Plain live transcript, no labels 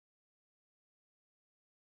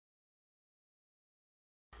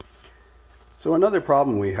So another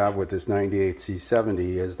problem we have with this 98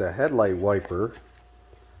 C70 is the headlight wiper.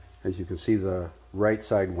 As you can see, the right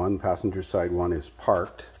side one, passenger side one, is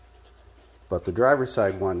parked, but the driver's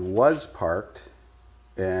side one was parked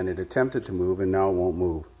and it attempted to move and now it won't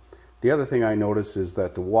move. The other thing I noticed is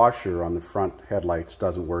that the washer on the front headlights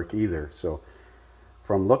doesn't work either. So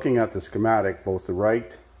from looking at the schematic, both the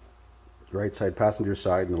right side passenger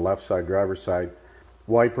side and the left side driver's side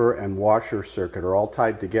wiper and washer circuit are all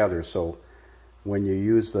tied together. So when you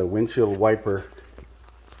use the windshield wiper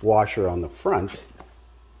washer on the front,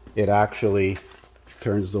 it actually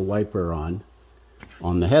turns the wiper on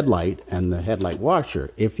the headlight and the headlight washer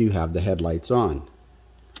if you have the headlights on.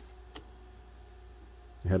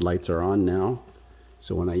 The headlights are on now,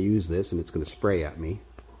 so when I use this and it's going to spray at me,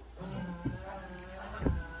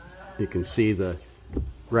 you can see the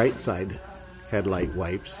right side headlight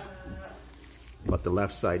wipes, but the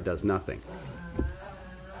left side does nothing.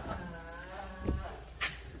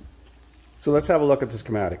 So let's have a look at the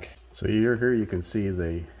schematic. So here you can see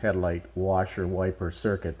the headlight washer wiper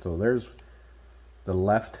circuit. So there's the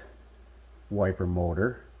left wiper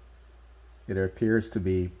motor. It appears to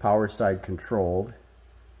be power side controlled.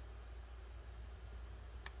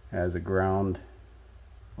 Has a ground,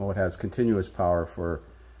 it has continuous power for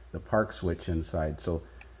the park switch inside. So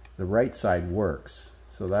the right side works.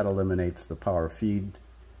 So that eliminates the power feed.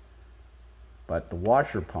 But the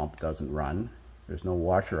washer pump doesn't run. There's no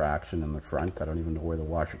washer action in the front. I don't even know where the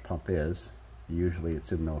washer pump is. Usually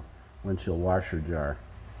it's in the windshield washer jar.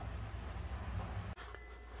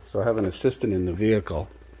 So I have an assistant in the vehicle,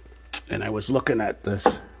 and I was looking at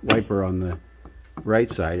this wiper on the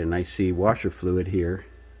right side, and I see washer fluid here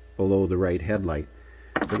below the right headlight.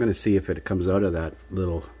 So I'm going to see if it comes out of that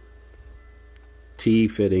little T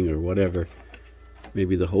fitting or whatever.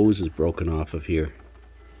 Maybe the hose is broken off of here.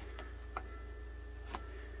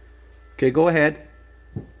 Okay, go ahead.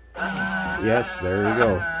 Yes, there we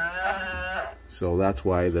go. So that's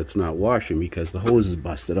why that's not washing, because the hose is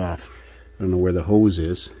busted off. I don't know where the hose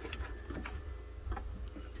is.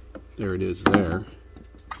 There it is there.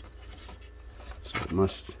 So it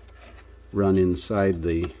must run inside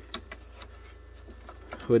the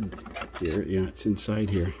hood here. Yeah, it's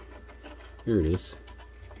inside here. Here it is.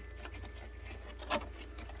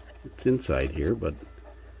 It's inside here, but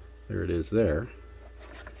there it is there.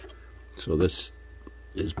 So this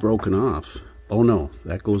is broken off. Oh no,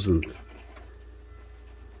 that goes in.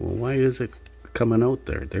 Well, why is it coming out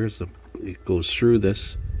there? It goes through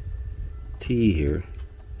this T here.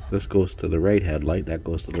 This goes to the right headlight, that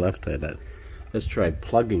goes to the left headlight. Let's try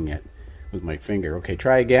plugging it with my finger. Okay,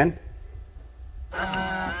 try again.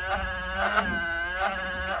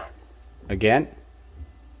 Again.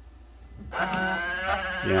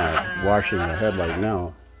 Yeah, washing the headlight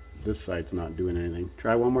now. This side's not doing anything.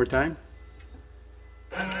 Try one more time.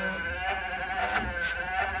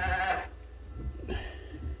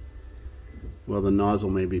 Well, the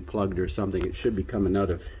nozzle may be plugged or something. It should be coming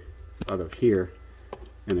out of here,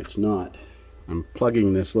 and it's not. I'm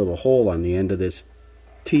plugging this little hole on the end of this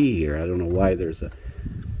T here. I don't know why there's a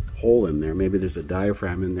hole in there. Maybe there's a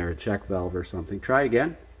diaphragm in there, a check valve or something. Try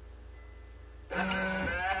again.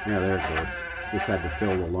 Yeah, there it goes. Just had to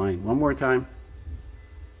fill the line. One more time.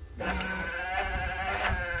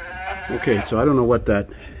 Okay, so I don't know what that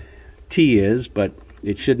T is, but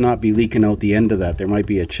it should not be leaking out the end of that. There might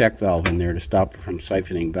be a check valve in there to stop it from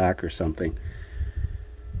siphoning back or something.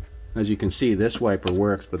 As you can see, this wiper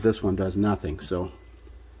works, but this one does nothing. So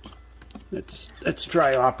let's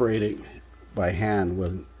try operating by hand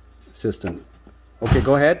with assistant. Okay,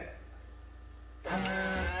 go ahead.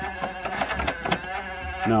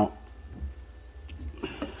 No,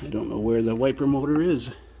 I don't know where the wiper motor is.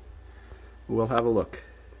 We'll have a look.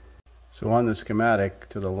 So on the schematic,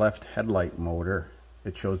 to the left headlight motor,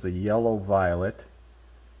 it shows a yellow violet,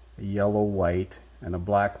 a yellow white, and a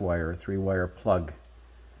black wire, a 3-wire plug.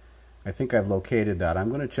 I think I've located that. I'm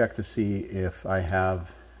going to check to see if I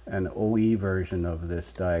have an OE version of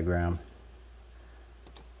this diagram.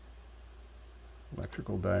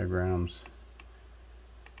 Electrical diagrams,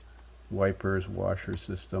 wipers, washer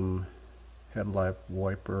system, headlight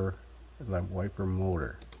wiper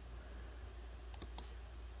motor.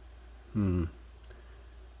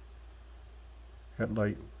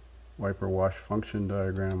 Headlight wiper wash function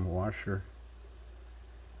diagram, washer.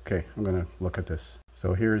 Okay, I'm going to look at this.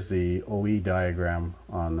 So here's the OE diagram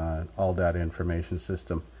on all data information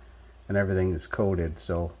system, and everything is coded.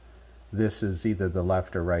 So this is either the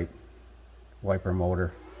left or right wiper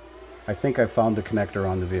motor. I think I found the connector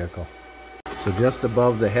on the vehicle. So just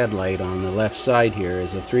above the headlight on the left side here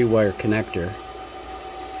is a 3-wire connector,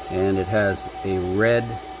 and it has a red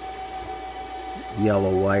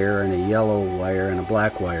yellow wire and a yellow wire and a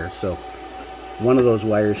black wire. So one of those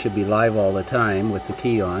wires should be live all the time with the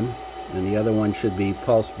key on, and the other one should be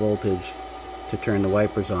pulse voltage to turn the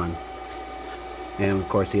wipers on. And of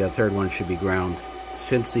course the third one should be ground.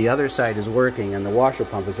 Since the other side is working and the washer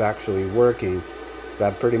pump is actually working,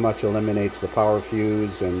 that pretty much eliminates the power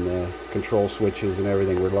fuse and the control switches and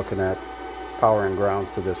everything we're looking at, power and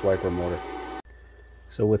grounds to this wiper motor.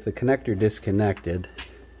 So with the connector disconnected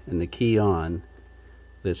and the key on,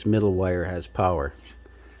 this middle wire has power.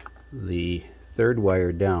 The third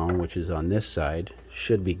wire down, which is on this side,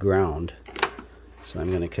 should be ground. So I'm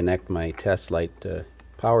going to connect my test light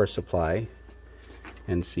power supply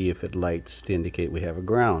and see if it lights to indicate we have a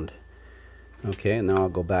ground. Okay, and now I'll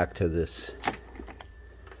go back to this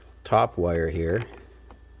top wire here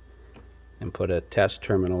and put a test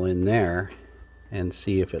terminal in there and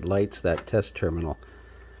see if it lights that test terminal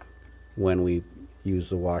when we use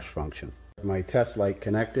the wash function. My test light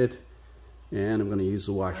connected, and I'm going to use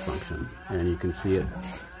the wash function, and you can see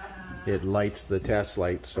it lights the test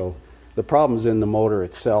light. So the problem's in the motor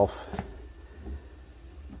itself.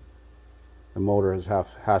 The motor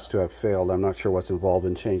has to have failed. I'm not sure what's involved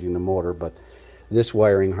in changing the motor, but this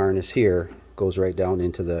wiring harness here goes right down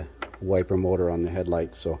into the wiper motor on the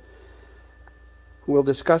headlight. So we'll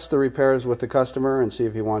discuss the repairs with the customer and see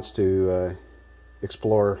if he wants to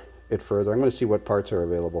explore it further. I'm going to see what parts are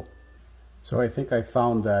available. So I think I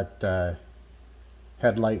found that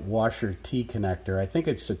headlight washer T connector. I think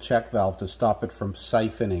it's a check valve to stop it from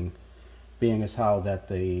siphoning, being as how that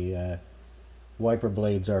the wiper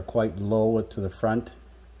blades are quite low to the front.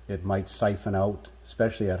 It might siphon out,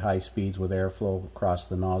 especially at high speeds with airflow across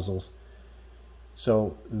the nozzles.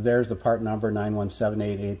 So there's the part number,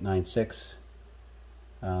 9178896.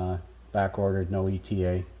 Back ordered, no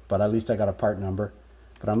ETA, but at least I got a part number.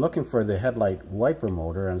 But I'm looking for the headlight wiper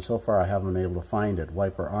motor, and so far I haven't been able to find it.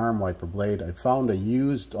 Wiper arm, wiper blade. I found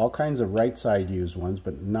all kinds of right side used ones,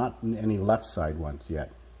 but not any left side ones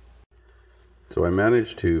yet. So I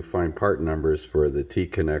managed to find part numbers for the T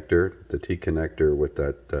connector. The T connector with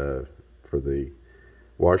that for the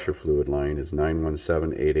washer fluid line is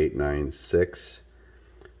 9178896.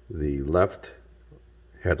 The left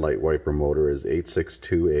headlight wiper motor is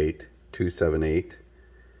 8628278,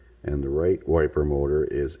 and the right wiper motor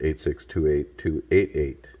is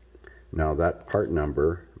 8628288. Now that part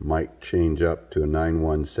number might change up to a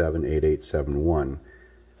 9178871.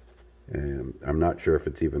 And I'm not sure if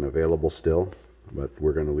it's even available still, but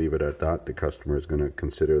we're going to leave it at that. The customer is going to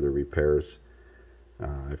consider the repairs.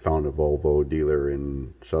 I found a Volvo dealer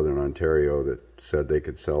in southern Ontario that said they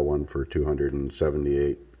could sell one for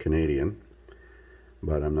 278 Canadian,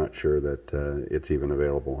 but I'm not sure that it's even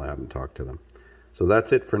available. I haven't talked to them. So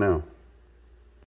that's it for now.